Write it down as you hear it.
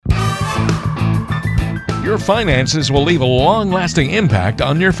Your finances will leave a long-lasting impact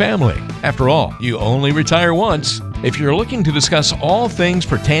on your family. After all, you only retire once. If you're looking to discuss all things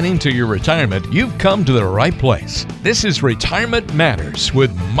pertaining to your retirement, you've come to the right place. This is Retirement Matters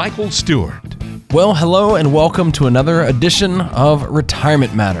with Michael Stewart. Well, hello and welcome to another edition of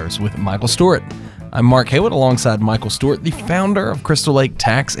Retirement Matters with Michael Stewart. I'm Mark Haywood alongside Michael Stewart, the founder of Crystal Lake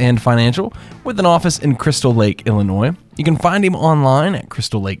Tax and Financial with an office in Crystal Lake, Illinois. You can find him online at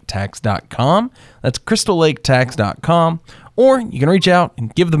crystallaketax.com. That's crystallaketax.com. Or you can reach out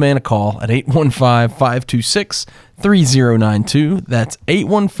and give the man a call at 815-526-3092. That's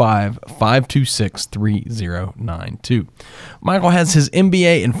 815-526-3092. Michael has his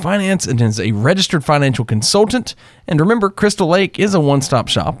MBA in finance and is a registered financial consultant. And remember, Crystal Lake is a one-stop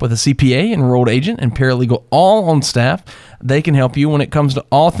shop with a CPA, enrolled agent, and paralegal all on staff. They can help you when it comes to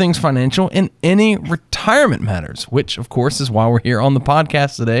all things financial and any retirement matters, which, of course, is why we're here on the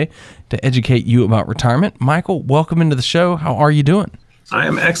podcast today to educate you about retirement. Michael, welcome into the show. How are you doing? I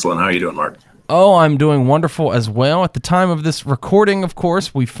am excellent. How are you doing, Mark? Oh, I'm doing wonderful as well. At the time of this recording, of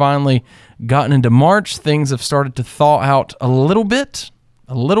course, we've finally gotten into March. Things have started to thaw out a little bit,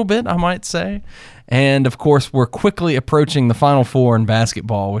 I might say. And, of course, we're quickly approaching the Final Four in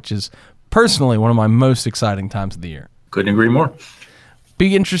basketball, which is personally one of my most exciting times of the year. Couldn't agree more.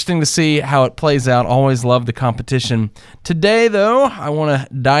 Be interesting to see how it plays out. Always love the competition. Today, though, I want to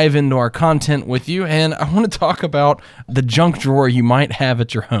dive into our content with you, and I want to talk about the junk drawer you might have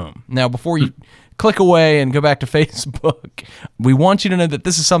at your home. Now, before you click away and go back to Facebook, we want you to know that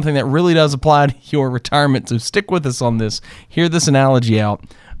this is something that really does apply to your retirement, so stick with us on this. Hear this analogy out.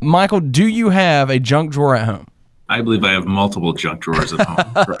 Michael, do you have a junk drawer at home? I believe I have multiple junk drawers at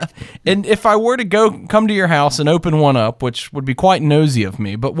home. And if I were to come to your house and open one up, which would be quite nosy of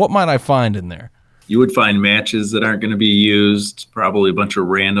me, but what might I find in there? You would find matches that aren't going to be used, probably a bunch of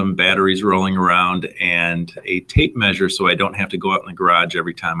random batteries rolling around, and a tape measure so I don't have to go out in the garage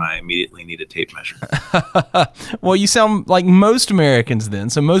every time I immediately need a tape measure. Well, you sound like most Americans then.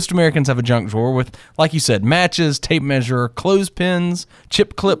 So most Americans have a junk drawer with, like you said, matches, tape measure, clothespins,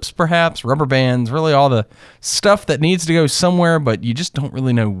 chip clips perhaps, rubber bands, really all the stuff that needs to go somewhere, but you just don't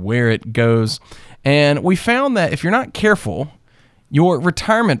really know where it goes. And we found that if you're not careful, your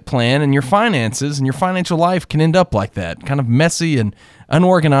retirement plan and your finances and your financial life can end up like that, kind of messy and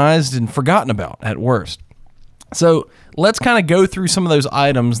unorganized and forgotten about at worst. So let's kind of go through some of those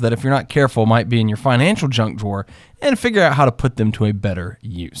items that, if you're not careful, might be in your financial junk drawer and figure out how to put them to a better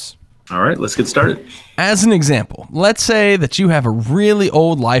use. All right, let's get started. As an example, let's say that you have a really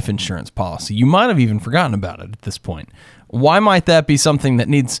old life insurance policy. You might have even forgotten about it at this point. Why might that be something that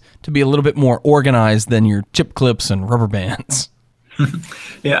needs to be a little bit more organized than your chip clips and rubber bands?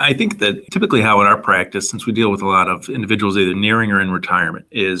 Yeah, I think that typically how in our practice, since we deal with a lot of individuals either nearing or in retirement,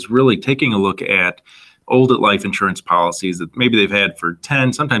 is really taking a look at old life insurance policies that maybe they've had for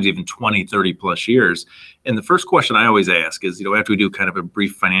 10, sometimes even 20, 30 plus years. And the first question I always ask is, after we do kind of a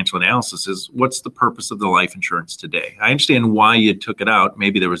brief financial analysis, is what's the purpose of the life insurance today? I understand why you took it out.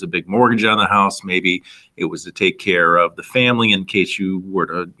 Maybe there was a big mortgage on the house. Maybe it was to take care of the family in case you were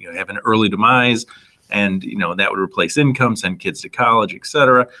to have an early demise. And, that would replace income, send kids to college, et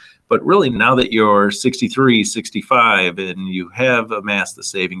cetera. But really, now that you're 63, 65, and you have amassed the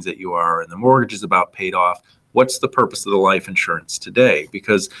savings that you are, and the mortgage is about paid off, what's the purpose of the life insurance today?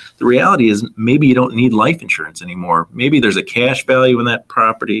 Because the reality is maybe you don't need life insurance anymore. Maybe there's a cash value in that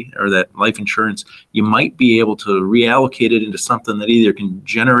property or that life insurance. You might be able to reallocate it into something that either can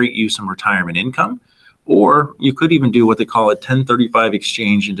generate you some retirement income, or you could even do what they call a 1035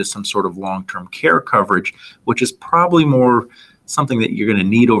 exchange into some sort of long-term care coverage, which is probably more something that you're going to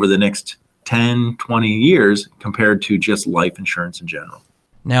need over the next 10, 20 years compared to just life insurance in general.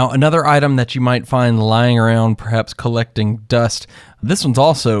 Now, another item that you might find lying around, perhaps collecting dust, this one's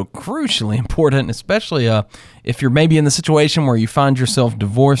also crucially important, especially if you're maybe in the situation where you find yourself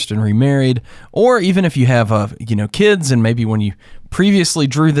divorced and remarried, or even if you have kids and maybe when you previously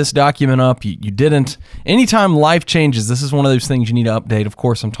drew this document up, you didn't. Anytime life changes, this is one of those things you need to update. Of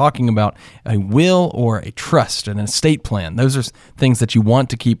course, I'm talking about a will or a trust, an estate plan. Those are things that you want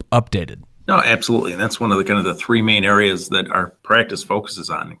to keep updated. No, absolutely. And that's one of the kind of the three main areas that our practice focuses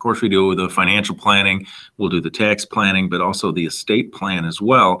on. Of course, we do the financial planning, we'll do the tax planning, but also the estate plan as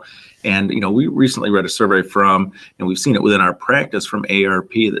well. And, we recently read a survey from, and we've seen it within our practice from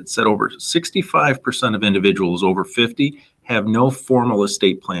ARP that said over 65% of individuals over 50 have no formal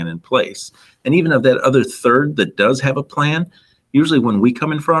estate plan in place. And even of that other third that does have a plan, Usually when we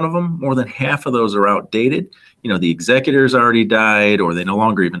come in front of them, more than half of those are outdated. The executor's already died, or they no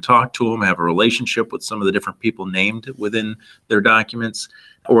longer even talk to them, have a relationship with some of the different people named within their documents,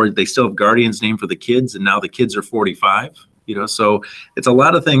 or they still have guardians named for the kids, and now the kids are 45. So it's a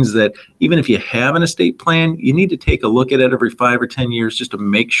lot of things that even if you have an estate plan, you need to take a look at it every 5 or 10 years just to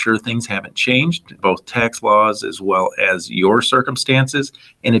make sure things haven't changed, both tax laws as well as your circumstances.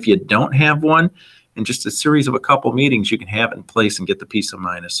 And if you don't have one, in just a series of a couple meetings, you can have it in place and get the peace of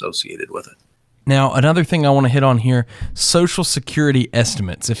mind associated with it. Now, another thing I want to hit on here, Social Security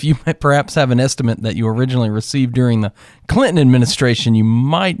estimates. If you perhaps have an estimate that you originally received during the Clinton administration, you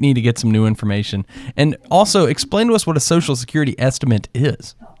might need to get some new information. And also, explain to us what a Social Security estimate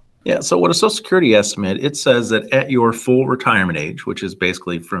is. Yeah, so what a Social Security estimate, it says that at your full retirement age, which is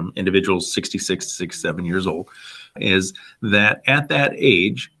basically from individuals 66 to 67 years old, is that at that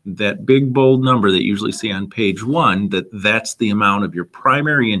age, that big bold number that you usually see on page 1, that's the amount of your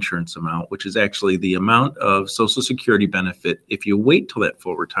primary insurance amount, which is actually the amount of Social Security benefit if you wait till that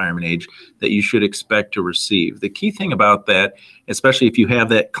full retirement age that you should expect to receive. The key thing about that, especially if you have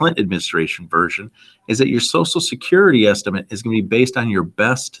that Clinton administration version, is that your Social Security estimate is going to be based on your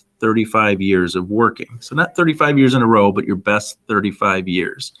best 35 years of working. So not 35 years in a row, but your best 35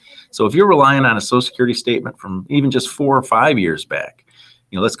 years. So if you're relying on a Social Security statement from even just 4 or 5 years back,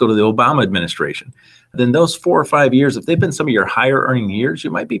 let's go to the Obama administration, then those 4 or 5 years, if they've been some of your higher earning years, you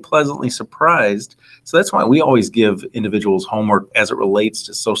might be pleasantly surprised. So that's why we always give individuals homework as it relates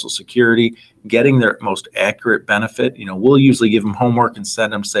to Social Security, getting their most accurate benefit. We'll usually give them homework and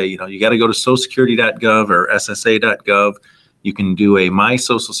send them, say, you got to go to socialsecurity.gov or ssa.gov. You can do a My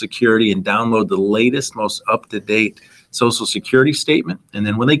Social Security and download the latest, most up-to-date Social Security statement. And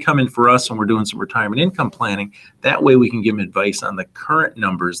then when they come in for us and we're doing some retirement income planning, that way we can give them advice on the current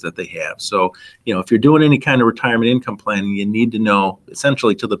numbers that they have. So, if you're doing any kind of retirement income planning, you need to know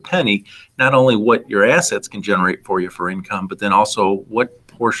essentially to the penny, not only what your assets can generate for you for income, but then also what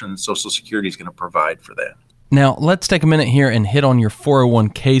portion Social Security is going to provide for that. Now, let's take a minute here and hit on your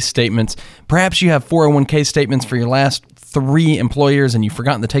 401k statements. Perhaps you have 401k statements for your last 3 employers and you've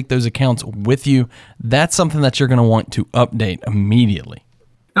forgotten to take those accounts with you. That's something that you're going to want to update immediately.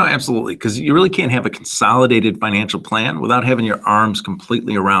 No, absolutely, because you really can't have a consolidated financial plan without having your arms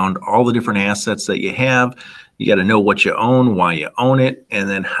completely around all the different assets that you have. You got to know what you own, why you own it, and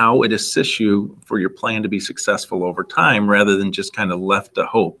then how it assists you for your plan to be successful over time rather than just kind of left to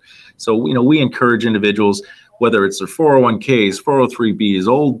hope. So, we encourage individuals, whether it's their 401ks, 403bs,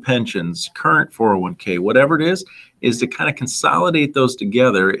 old pensions, current 401k, whatever it is to kind of consolidate those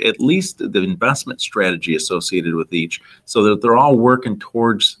together, at least the investment strategy associated with each, so that they're all working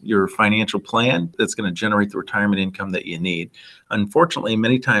towards your financial plan that's going to generate the retirement income that you need. Unfortunately,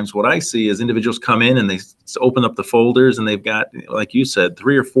 many times what I see is individuals come in and they open up the folders and they've got, like you said,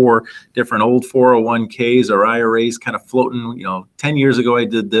 3 or 4 different old 401ks or IRAs kind of floating, 10 years ago I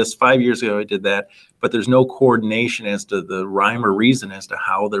did this, 5 years ago I did that, but there's no coordination as to the rhyme or reason as to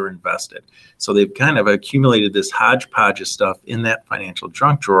how they're invested. So they've kind of accumulated this hodgepodge of stuff in that financial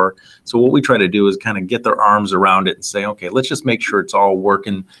junk drawer. So what we try to do is kind of get their arms around it and say, okay, let's just make sure it's all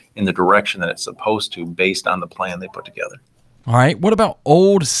working in the direction that it's supposed to based on the plan they put together. All right. What about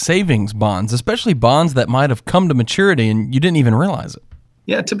old savings bonds, especially bonds that might have come to maturity and you didn't even realize it?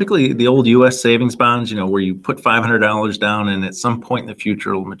 Yeah, typically the old U.S. savings bonds, where you put $500 down and at some point in the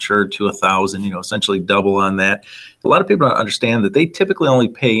future it'll mature to $1,000, essentially double on that. A lot of people don't understand that they typically only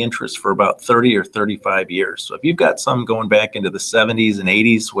pay interest for about 30 or 35 years. So if you've got some going back into the 70s and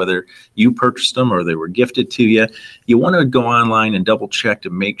 80s, whether you purchased them or they were gifted to you, you want to go online and double check to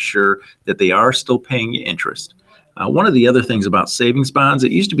make sure that they are still paying you interest. One of the other things about savings bonds,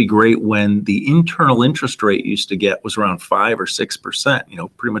 it used to be great when the internal interest rate used to get was around 5 or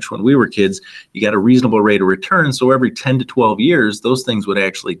 6%. Pretty much when we were kids, you got a reasonable rate of return. So every 10 to 12 years, those things would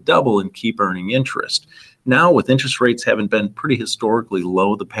actually double and keep earning interest. Now, with interest rates having been pretty historically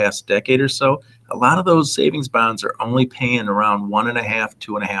low the past decade or so, a lot of those savings bonds are only paying around 1.5%,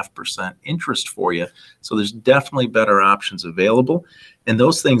 2.5% interest for you. So there's definitely better options available. And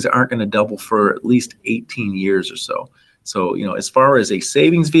those things aren't going to double for at least 18 years or so. So, as far as a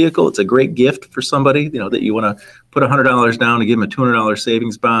savings vehicle, it's a great gift for somebody, that you want to put $100 down and give them a $200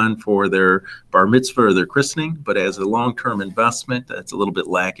 savings bond for their bar mitzvah or their christening. But as a long-term investment, that's a little bit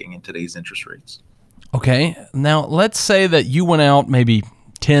lacking in today's interest rates. Okay. Now, let's say that you went out maybe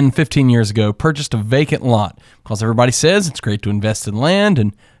 10, 15 years ago, purchased a vacant lot because everybody says it's great to invest in land,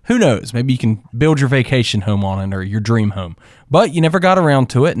 and who knows, maybe you can build your vacation home on it or your dream home. But you never got around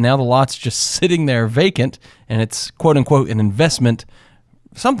to it, and now the lot's just sitting there vacant, and it's quote-unquote an investment.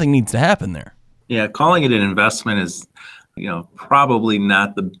 Something needs to happen there. Yeah, calling it an investment is, probably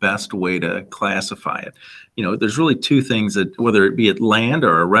not the best way to classify it. There's really two things that, whether it be at land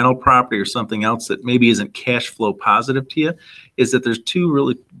or a rental property or something else that maybe isn't cash flow positive to you, is that there's two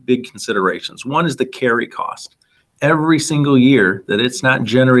really big considerations. One is the carry cost. Every single year that it's not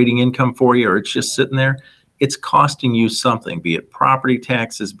generating income for you or it's just sitting there, it's costing you something, be it property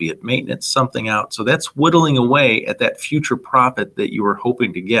taxes, be it maintenance, something out. So that's whittling away at that future profit that you were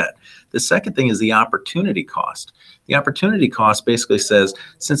hoping to get. The second thing is the opportunity cost. The opportunity cost basically says,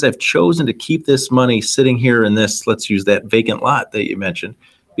 since I've chosen to keep this money sitting here in this, let's use that vacant lot that you mentioned,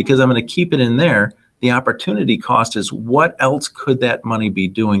 because I'm going to keep it in there, the opportunity cost is what else could that money be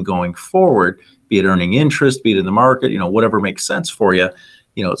doing going forward, be it earning interest, be it in the market, whatever makes sense for you.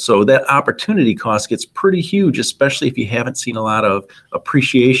 So that opportunity cost gets pretty huge, especially if you haven't seen a lot of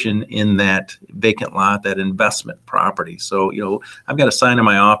appreciation in that vacant lot, that investment property. So, I've got a sign in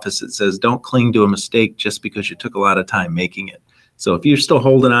my office that says, don't cling to a mistake just because you took a lot of time making it. So if you're still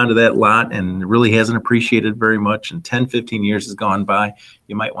holding on to that lot and it really hasn't appreciated very much and 10, 15 years has gone by,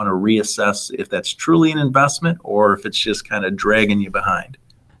 you might want to reassess if that's truly an investment or if it's just kind of dragging you behind.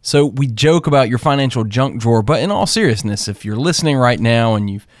 So we joke about your financial junk drawer, but in all seriousness, if you're listening right now and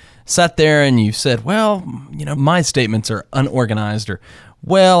you've sat there and you've said, well, my statements are unorganized, or,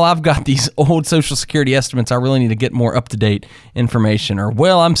 well, I've got these old Social Security estimates, I really need to get more up-to-date information, or,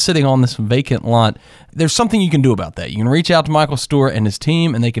 well, I'm sitting on this vacant lot, there's something you can do about that. You can reach out to Michael Stewart and his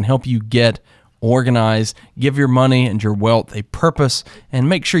team, and they can help you get organize, give your money and your wealth a purpose, and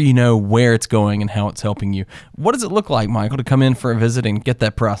make sure you know where it's going and how it's helping you. What does it look like, Michael, to come in for a visit and get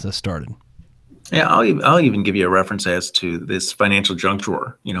that process started? Yeah, I'll even give you a reference as to this financial junk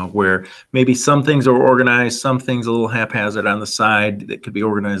drawer, where maybe some things are organized, some things a little haphazard on the side that could be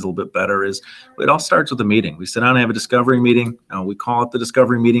organized a little bit better. Is it all starts with a meeting. We sit down and have a discovery meeting. We call it the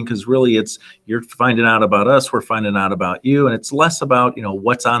discovery meeting because really you're finding out about us, we're finding out about you, and it's less about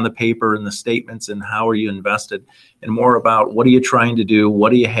what's on the paper and the statements and how are you invested, and more about what are you trying to do,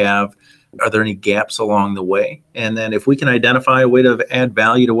 what do you have. Are there any gaps along the way? And then if we can identify a way to add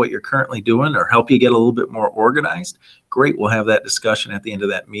value to what you're currently doing or help you get a little bit more organized, great, we'll have that discussion at the end of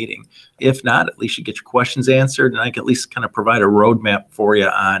that meeting. If not, at least you get your questions answered, and I can at least kind of provide a roadmap for you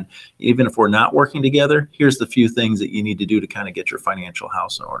on, even if we're not working together, here's the few things that you need to do to kind of get your financial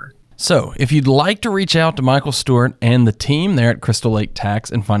house in order. So if you'd like to reach out to Michael Stewart and the team there at Crystal Lake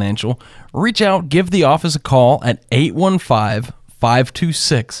Tax and Financial, reach out, give the office a call at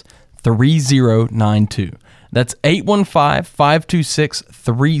 815-526-3092. That's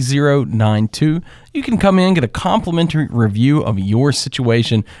 815-526-3092. You can come in, get a complimentary review of your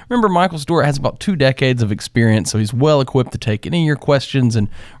situation. Remember, Michael Stewart has about 2 decades of experience, so he's well equipped to take any of your questions and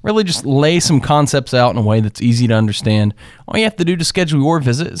really just lay some concepts out in a way that's easy to understand. All you have to do to schedule your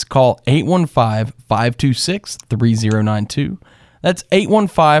visit is call 815-526-3092. That's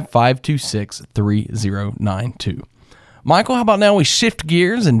 815-526-3092. Michael, how about now we shift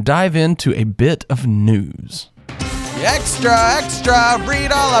gears and dive into a bit of news? Extra,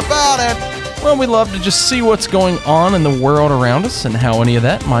 read all about it. Well, we love to just see what's going on in the world around us and how any of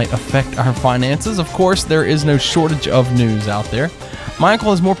that might affect our finances. Of course, there is no shortage of news out there.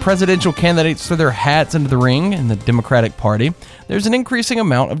 Michael, as more presidential candidates throw their hats into the ring in the Democratic Party, there's an increasing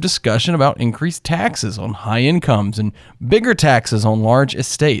amount of discussion about increased taxes on high incomes and bigger taxes on large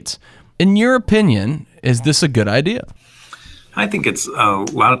estates. In your opinion, is this a good idea? I think it's a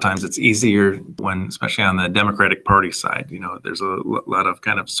lot of times it's easier when, especially on the Democratic Party side, there's a lot of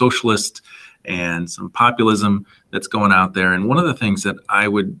kind of socialist and some populism that's going out there. And one of the things that I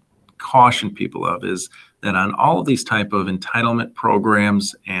would caution people of is that on all of these type of entitlement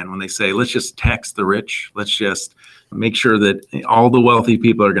programs, and when they say, let's just tax the rich, let's just make sure that all the wealthy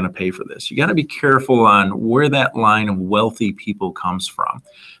people are going to pay for this. You got to be careful on where that line of wealthy people comes from.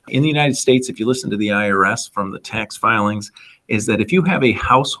 In the United States, if you listen to the IRS from the tax filings, is that if you have a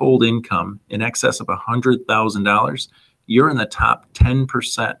household income in excess of $100,000, you're in the top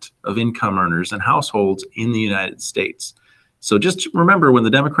 10% of income earners and households in the United States. So just remember, when the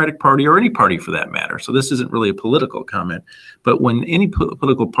Democratic Party, or any party for that matter, so this isn't really a political comment, but when any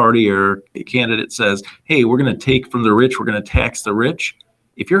political party or candidate says, hey, we're going to take from the rich, we're going to tax the rich,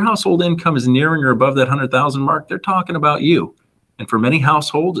 if your household income is nearing or above that 100,000 mark, they're talking about you. And for many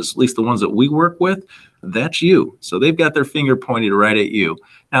households, at least the ones that we work with, that's you. So they've got their finger pointed right at you.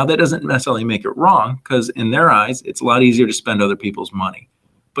 Now, that doesn't necessarily make it wrong, because in their eyes, it's a lot easier to spend other people's money.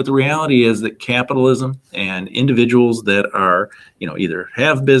 But the reality is that capitalism and individuals that are, either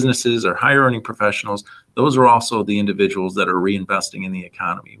have businesses or higher earning professionals, those are also the individuals that are reinvesting in the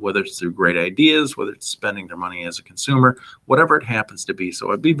economy, whether it's through great ideas, whether it's spending their money as a consumer, whatever it happens to be.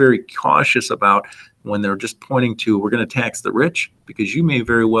 So I'd be very cautious about when they're just pointing to, we're going to tax the rich, because you may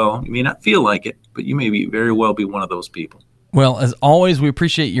not feel like it, but you may very well be one of those people. Well, as always, we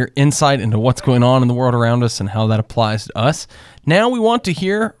appreciate your insight into what's going on in the world around us and how that applies to us. Now we want to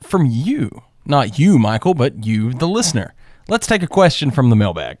hear from you. Not you, Michael, but you, the listener. Let's take a question from the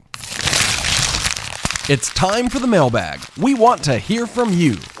mailbag. It's time for the mailbag. We want to hear from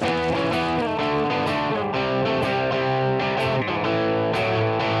you.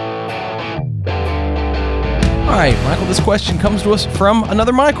 All right, Michael, this question comes to us from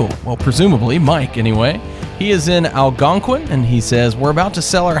another Michael. Well, presumably Mike, anyway. He is in Algonquin, and he says, we're about to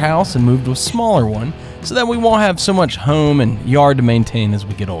sell our house and move to a smaller one so that we won't have so much home and yard to maintain as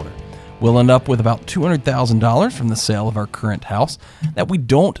we get older. We'll end up with about $200,000 from the sale of our current house that we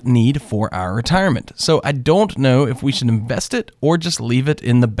don't need for our retirement. So I don't know if we should invest it or just leave it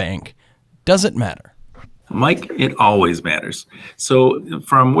in the bank. Does it matter? Mike, it always matters. So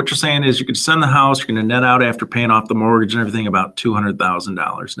from what you're saying is you could sell the house, you're going to net out after paying off the mortgage and everything about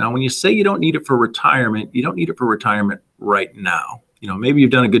 $200,000. Now, when you say you don't need it for retirement, you don't need it for retirement right now. Maybe you've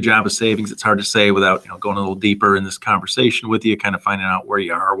done a good job of savings. It's hard to say without, going a little deeper in this conversation with you, kind of finding out where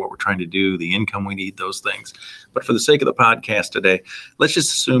you are, what we're trying to do, the income we need, those things. But for the sake of the podcast today, let's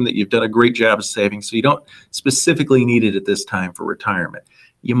just assume that you've done a great job of saving, so you don't specifically need it at this time for retirement.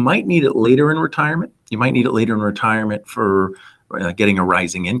 You might need it later in retirement. You might need it later in retirement for getting a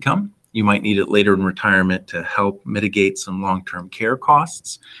rising income. You might need it later in retirement to help mitigate some long-term care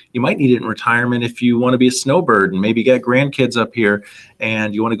costs. You might need it in retirement if you want to be a snowbird and maybe you got grandkids up here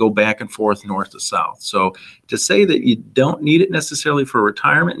and you want to go back and forth north to south. So to say that you don't need it necessarily for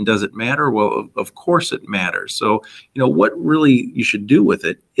retirement and does it matter? Well, of course it matters. So, what really you should do with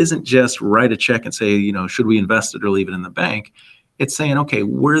it isn't just write a check and say, should we invest it or leave it in the bank? It's saying, okay,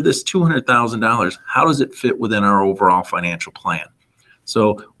 where this $200,000, how does it fit within our overall financial plan?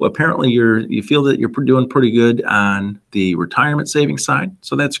 So apparently you feel that you're doing pretty good on the retirement savings side.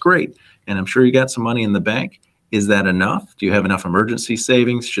 So that's great. And I'm sure you got some money in the bank. Is that enough? Do you have enough emergency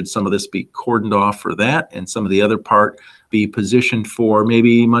savings? Should some of this be cordoned off for that? And some of the other part be positioned for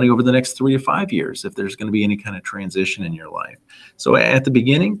maybe money over the next 3 to 5 years if there's going to be any kind of transition in your life. So at the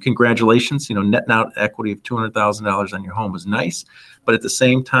beginning, congratulations, netting out equity of $200,000 on your home is nice. But at the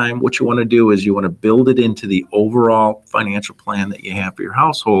same time, what you want to do is you want to build it into the overall financial plan that you have for your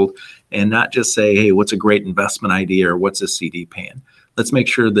household and not just say, hey, what's a great investment idea or what's a CD pan? Let's make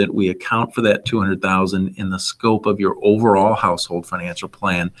sure that we account for that $200,000 in the scope of your overall household financial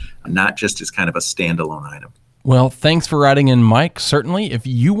plan, not just as kind of a standalone item. Well, thanks for writing in, Mike. Certainly, if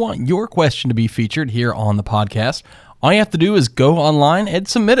you want your question to be featured here on the podcast, all you have to do is go online and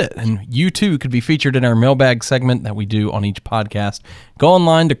submit it, and you too could be featured in our mailbag segment that we do on each podcast. Go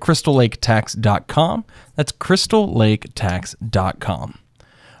online to crystallaketax.com. That's crystallaketax.com.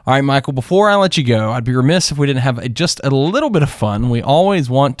 All right, Michael, before I let you go, I'd be remiss if we didn't have just a little bit of fun. We always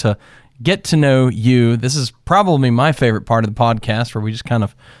want to get to know you. This is probably my favorite part of the podcast, where we just kind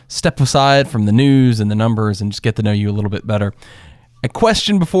of step aside from the news and the numbers and just get to know you a little bit better. A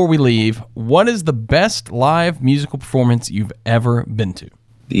question before we leave: what is the best live musical performance you've ever been to?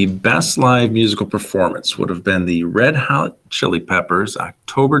 The best live musical performance would have been the Red Hot Chili Peppers,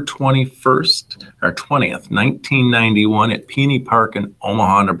 October 20th, 1991 at Peony Park in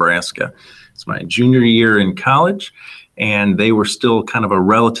Omaha, Nebraska. It's my junior year in college, and they were still kind of a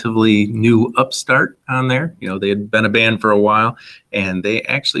relatively new upstart on there. They had been a band for a while, and they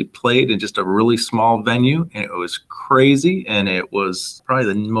actually played in just a really small venue, and it was crazy, and it was probably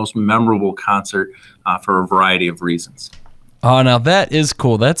the most memorable concert for a variety of reasons. Oh, now that is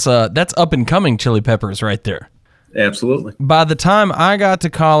cool. That's up and coming Chili Peppers right there. Absolutely. By the time I got to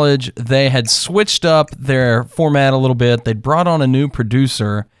college, they had switched up their format a little bit. They'd brought on a new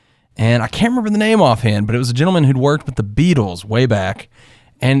producer, and I can't remember the name offhand, but it was a gentleman who'd worked with the Beatles way back,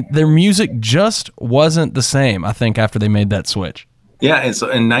 and their music just wasn't the same, I think, after they made that switch. Yeah, and so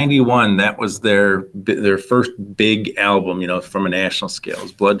in 91, that was their first big album, from a national scale. It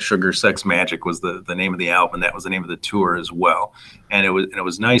was Blood Sugar Sex Magic was the name of the album. That was the name of the tour as well. And it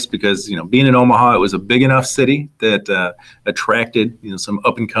was nice because, being in Omaha, it was a big enough city that attracted, some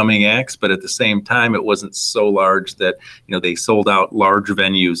up and coming acts. But at the same time, it wasn't so large that, they sold out large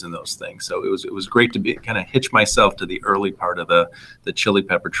venues and those things. So it was great to be kind of hitch myself to the early part of the Chili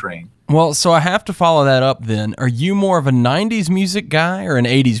Pepper train. Well, so I have to follow that up then. Are you more of a 90s music guy or an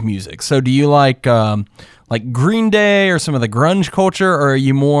 80s music? So do you like Green Day or some of the grunge culture, or are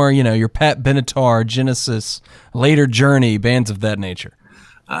you more, your Pat Benatar, Genesis, later Journey, bands of that nature?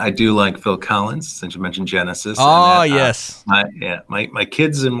 I do like Phil Collins, since you mentioned Genesis. Oh, yes. My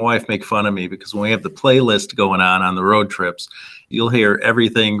kids and wife make fun of me because when we have the playlist going on the road trips, you'll hear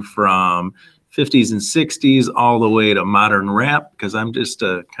everything from 50s and 60s all the way to modern rap, because I'm just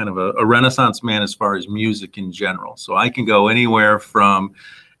a kind of a Renaissance man as far as music in general. So I can go anywhere from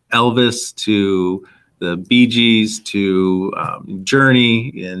Elvis to the Bee Gees to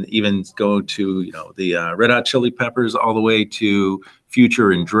Journey, and even go to the Red Hot Chili Peppers, all the way to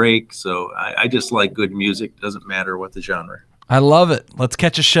Future and Drake. So I just like good music. Doesn't matter what the genre. I love it. Let's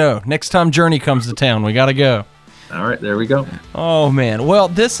catch a show. Next time Journey comes to town, we got to go. All right, there we go. Oh, man. Well,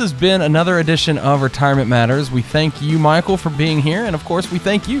 this has been another edition of Retirement Matters. We thank you, Michael, for being here. And, of course, we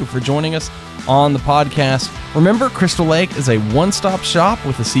thank you for joining us on the podcast. Remember, Crystal Lake is a one-stop shop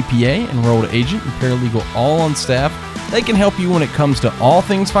with a CPA, enrolled agent, and paralegal all on staff. They can help you when it comes to all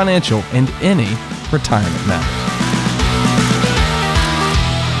things financial and any retirement matters.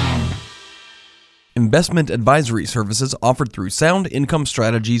 Investment advisory services offered through Sound Income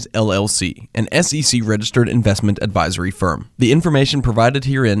Strategies, LLC, an SEC-registered investment advisory firm. The information provided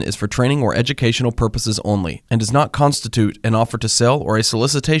herein is for training or educational purposes only and does not constitute an offer to sell or a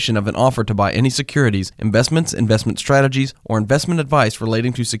solicitation of an offer to buy any securities, investments, investment strategies, or investment advice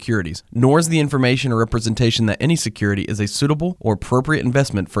relating to securities, nor is the information or representation that any security is a suitable or appropriate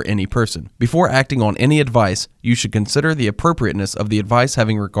investment for any person. Before acting on any advice, you should consider the appropriateness of the advice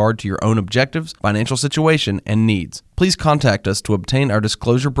having regard to your own objectives, financial situation, and needs. Please contact us to obtain our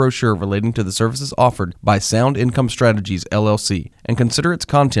disclosure brochure relating to the services offered by Sound Income Strategies, LLC, and consider its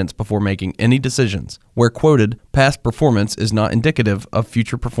contents before making any decisions. Where quoted, past performance is not indicative of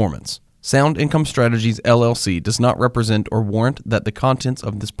future performance. Sound Income Strategies, LLC does not represent or warrant that the contents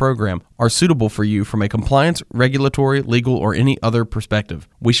of this program are suitable for you from a compliance, regulatory, legal, or any other perspective.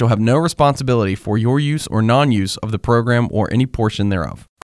 We shall have no responsibility for your use or non-use of the program or any portion thereof.